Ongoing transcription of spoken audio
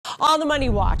On the Money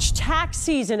Watch, tax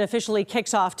season officially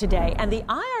kicks off today, and the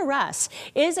IRS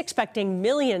is expecting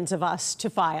millions of us to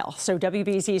file. So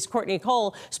WBZ's Courtney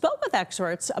spoke with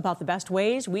experts about the best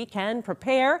ways we can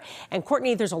prepare. And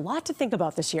Courtney, there's a lot to think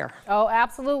about this year. Oh,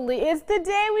 absolutely. It's the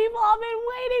day we've all been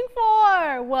waiting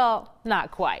for. Well, not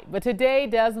quite, but today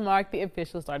does mark the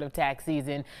official start of tax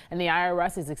season, and the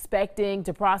IRS is expecting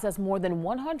to process more than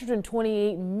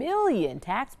 128 million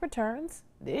tax returns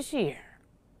this year.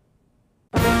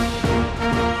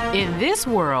 In this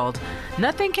world,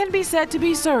 nothing can be said to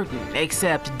be certain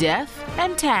except death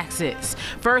and taxes.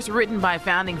 First written by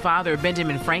founding father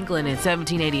Benjamin Franklin in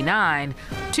 1789,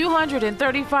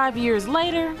 235 years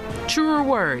later, truer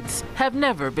words have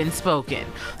never been spoken.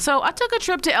 So I took a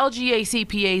trip to LGA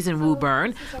CPAs in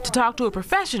Woburn to talk to a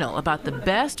professional about the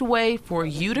best way for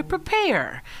you to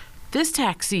prepare this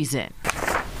tax season.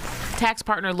 Tax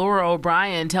partner Laura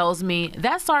O'Brien tells me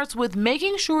that starts with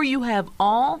making sure you have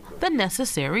all the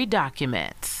necessary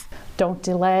documents. Don't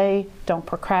delay, don't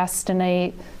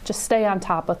procrastinate, just stay on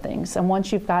top of things. And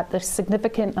once you've got the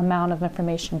significant amount of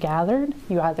information gathered,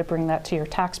 you either bring that to your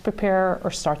tax preparer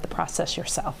or start the process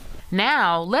yourself.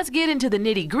 Now, let's get into the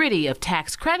nitty-gritty of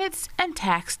tax credits and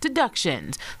tax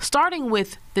deductions, starting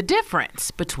with the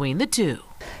difference between the two.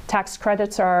 Tax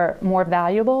credits are more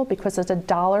valuable because it's a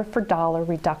dollar-for-dollar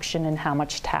reduction in how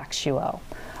much tax you owe.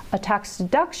 A tax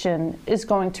deduction is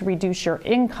going to reduce your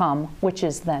income, which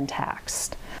is then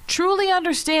taxed. Truly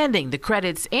understanding the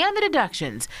credits and the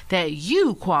deductions that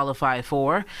you qualify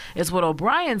for is what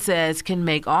O'Brien says can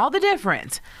make all the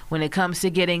difference when it comes to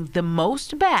getting the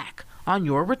most back on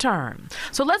your return.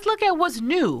 So let's look at what's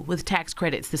new with tax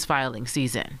credits this filing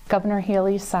season. Governor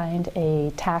Healy signed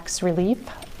a tax relief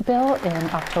bill in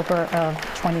October of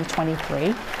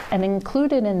 2023, and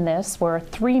included in this were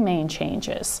three main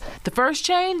changes. The first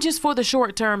change is for the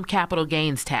short-term capital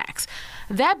gains tax.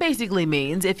 That basically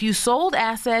means if you sold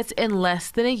assets in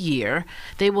less than a year,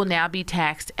 they will now be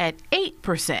taxed at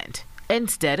 8%.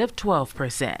 Instead of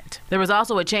 12%. There was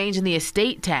also a change in the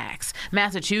estate tax.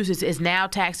 Massachusetts is now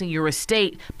taxing your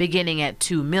estate beginning at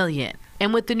 $2 million.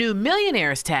 And with the new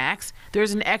millionaire's tax,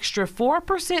 there's an extra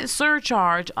 4%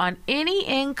 surcharge on any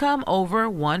income over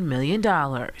 $1 million.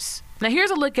 Now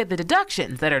here's a look at the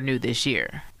deductions that are new this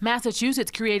year. Massachusetts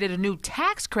created a new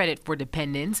tax credit for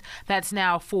dependents that's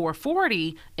now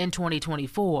 $440 in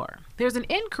 2024. There's an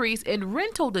increase in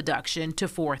rental deduction to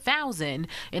 $4,000,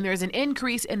 and there's an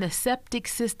increase in the septic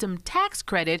system tax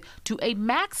credit to a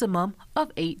maximum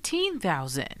of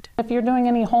 $18,000. If you're doing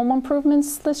any home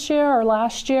improvements this year or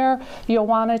last year, you'll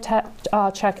want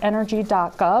to check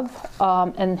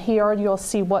energy.gov, and here you'll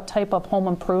see what type of home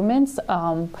improvements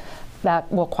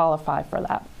that will qualify for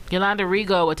that. Yolanda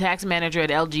Rigo, a tax manager at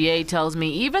LGA, tells me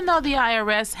even though the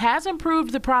IRS has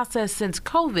improved the process since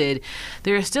COVID,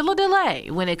 there is still a delay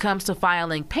when it comes to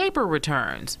filing paper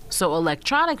returns. So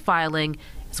electronic filing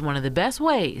is one of the best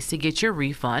ways to get your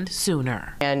refund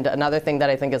sooner. And another thing that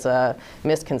I think is a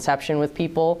misconception with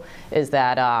people is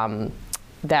that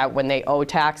that when they owe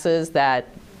taxes, that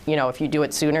if you do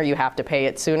it sooner, you have to pay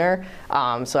it sooner.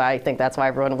 So I think that's why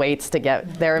everyone waits to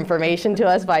get their information to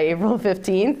us by April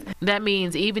 15th. That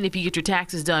means even if you get your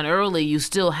taxes done early, you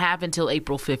still have until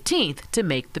April 15th to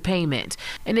make the payment.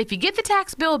 And if you get the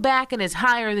tax bill back and it's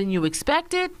higher than you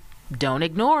expected, don't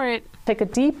ignore it. Take a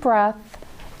deep breath,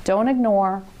 don't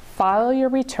ignore, file your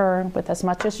return with as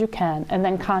much as you can, and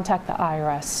then contact the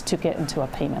IRS to get into a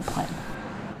payment plan.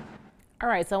 All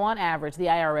right, so on average, the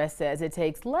IRS says it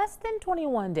takes less than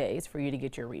 21 days for you to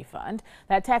get your refund.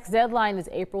 That tax deadline is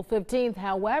April 15th.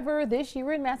 However, this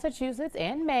year in Massachusetts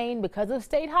and Maine, because of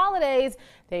state holidays,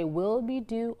 they will be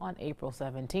due on April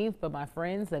 17th. But my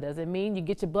friends, that doesn't mean you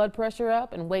get your blood pressure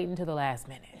up and wait until the last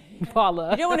minute. Paula.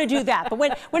 You don't want to do that. But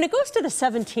when it goes to the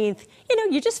 17th,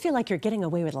 you just feel like you're getting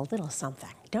away with a little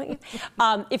something, don't you?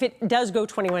 If it does go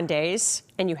 21 days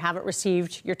and you haven't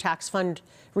received your tax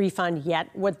refund yet,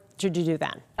 what should you do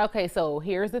then? Okay, so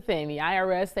here's the thing. The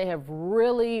IRS, they have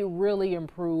really, really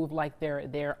improved like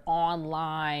their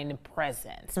online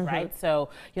presence, right? So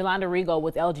Yolanda Rigo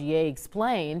with LGA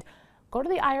explained, go to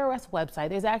the IRS website.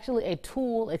 There's actually a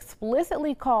tool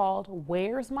explicitly called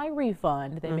Where's My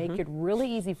Refund? They make it really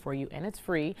easy for you, and it's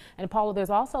free. And Paula, there's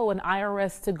also an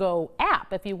IRS To Go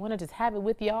app if you want to just have it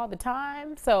with you all the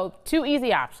time. So 2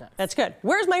 easy options. That's good.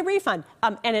 Where's my refund?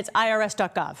 And it's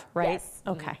irs.gov, right? Yes.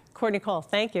 Okay. Courtney,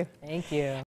 thank you. Thank you.